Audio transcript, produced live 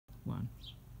1.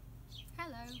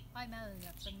 Hello, I'm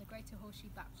Elinor from the Greater Horseshoe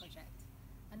Bat Project,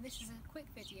 and this is a quick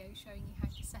video showing you how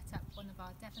to set up one of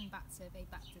our Devon Bat Survey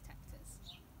bat detectors.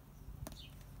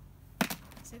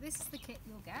 So this is the kit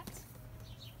you'll get.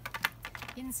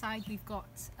 Inside we've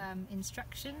got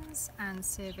instructions and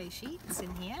survey sheets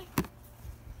in here.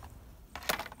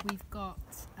 We've got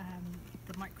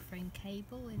the microphone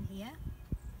cable in here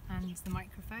and the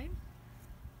microphone.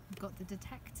 We've got the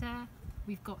detector,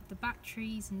 we've got the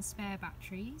batteries and spare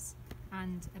batteries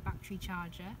and a battery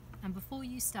charger. And before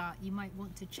you start, you might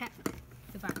want to check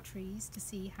the batteries to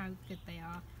see how good they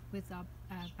are with our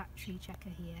battery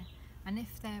checker here. And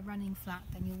if they're running flat,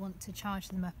 then you'll want to charge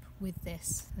them up with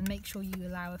this, and make sure you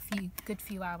allow a good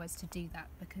few hours to do that,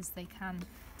 because they can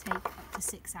take up to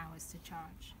 6 hours to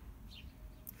charge.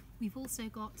 We've also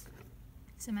got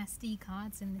some SD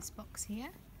cards in this box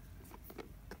here,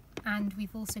 and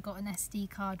we've also got an SD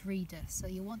card reader, so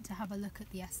you'll want to have a look at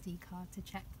the SD card to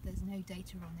check that there's no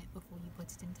data on it before you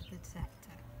put it into the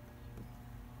detector.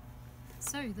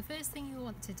 So the first thing you'll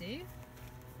want to do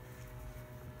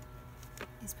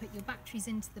is put your batteries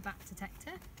into the bat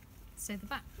detector. So the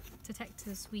bat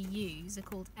detectors we use are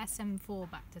called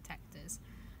SM4 bat detectors,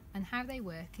 and how they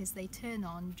work is they turn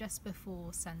on just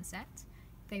before sunset.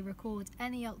 They record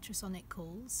any ultrasonic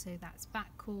calls, so that's bat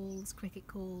calls, cricket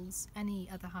calls, any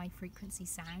other high frequency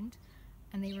sound,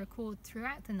 and they record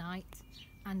throughout the night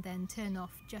and then turn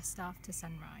off just after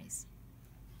sunrise.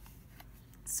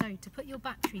 So to put your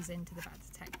batteries into the bat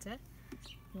detector,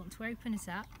 you want to open it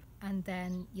up, and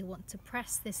then you'll want to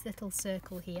press this little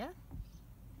circle here.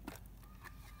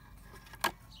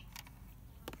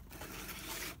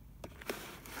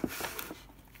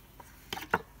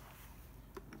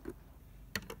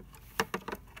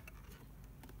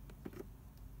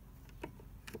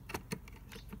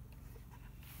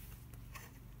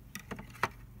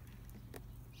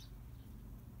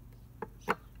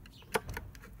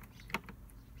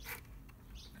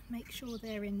 Make sure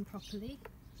they're in properly,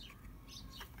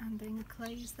 and then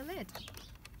close the lid.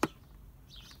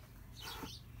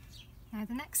 Now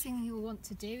the next thing you'll want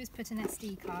to do is put an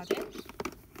SD card in.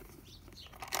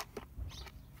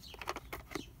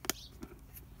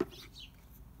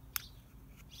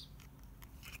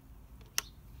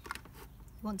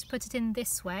 You want to put it in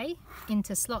this way,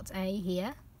 into slot A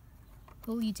here.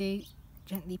 All you do,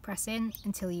 gently press in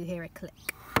until you hear a click.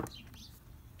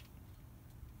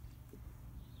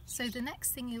 So the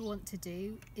next thing you want to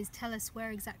do is tell us where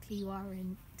exactly you are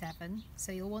in Devon.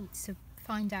 So you'll want to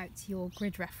find out your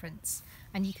grid reference,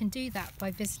 and you can do that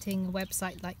by visiting a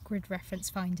website like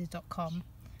gridreferencefinder.com.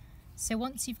 So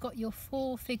once you've got your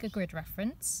 4-figure grid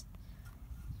reference,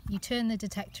 you turn the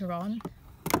detector on.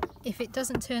 If it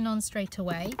doesn't turn on straight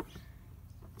away,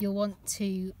 you'll want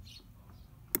to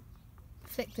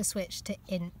flick the switch to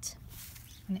INT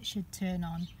and it should turn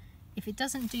on. If it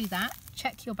doesn't do that,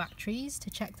 check your batteries to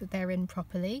check that they're in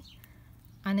properly,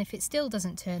 and if it still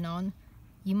doesn't turn on,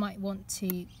 you might want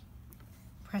to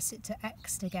press it to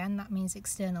X again, that means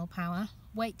external power,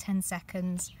 wait 10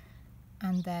 seconds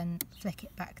and then flick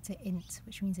it back to INT,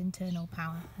 which means internal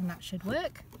power, and that should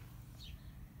work.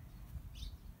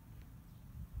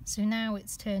 So now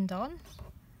it's turned on,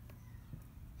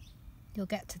 you'll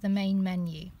get to the main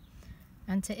menu,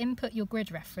 and to input your grid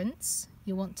reference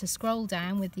you want to scroll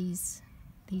down with these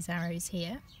arrows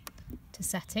here to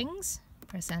settings,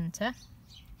 press enter.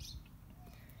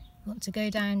 You want to go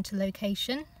down to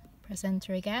location, press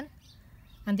enter again,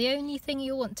 and the only thing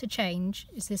you'll want to change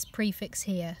is this prefix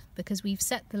here, because we've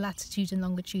set the latitude and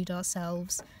longitude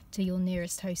ourselves to your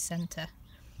nearest host centre.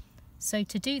 So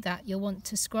to do that you'll want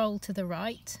to scroll to the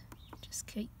right, just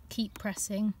keep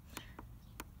pressing,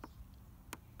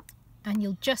 and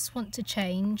you'll just want to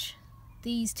change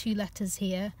these 2 letters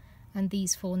here and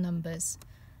these 4 numbers.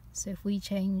 So if we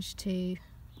change to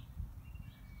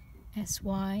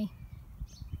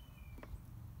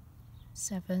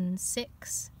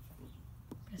SY76,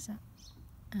 press up,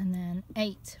 and then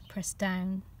 8, press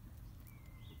down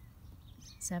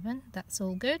 7, that's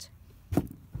all good.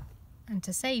 And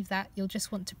to save that you'll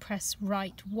just want to press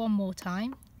right one more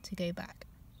time to go back.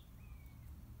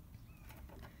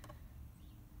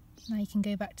 Now you can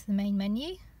go back to the main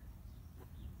menu,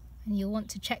 and you'll want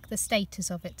to check the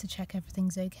status of it to check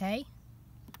everything's okay.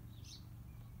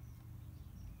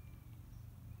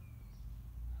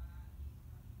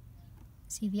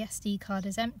 See, the SD card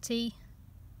is empty.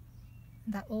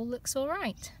 That all looks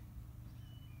alright.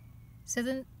 So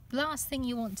the last thing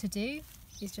you want to do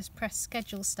is just press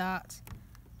schedule start,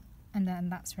 and then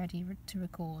that's ready to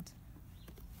record.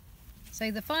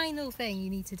 So the final thing you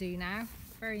need to do now,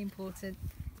 very important,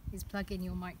 is plug in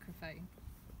your microphone.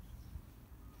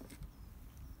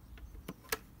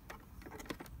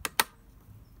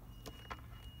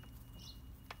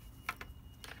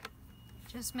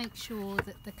 just make sure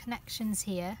that the connections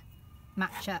here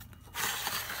match up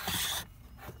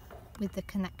with the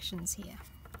connections here.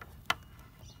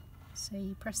 So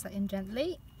you press that in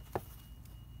gently,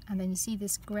 and then you see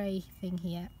this grey thing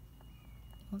here.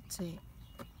 You want to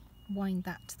wind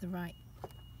that to the right.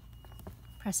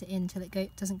 Press it in till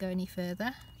it doesn't go any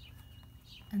further,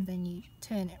 and then you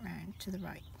turn it round to the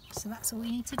right. So that's all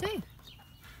you need to do.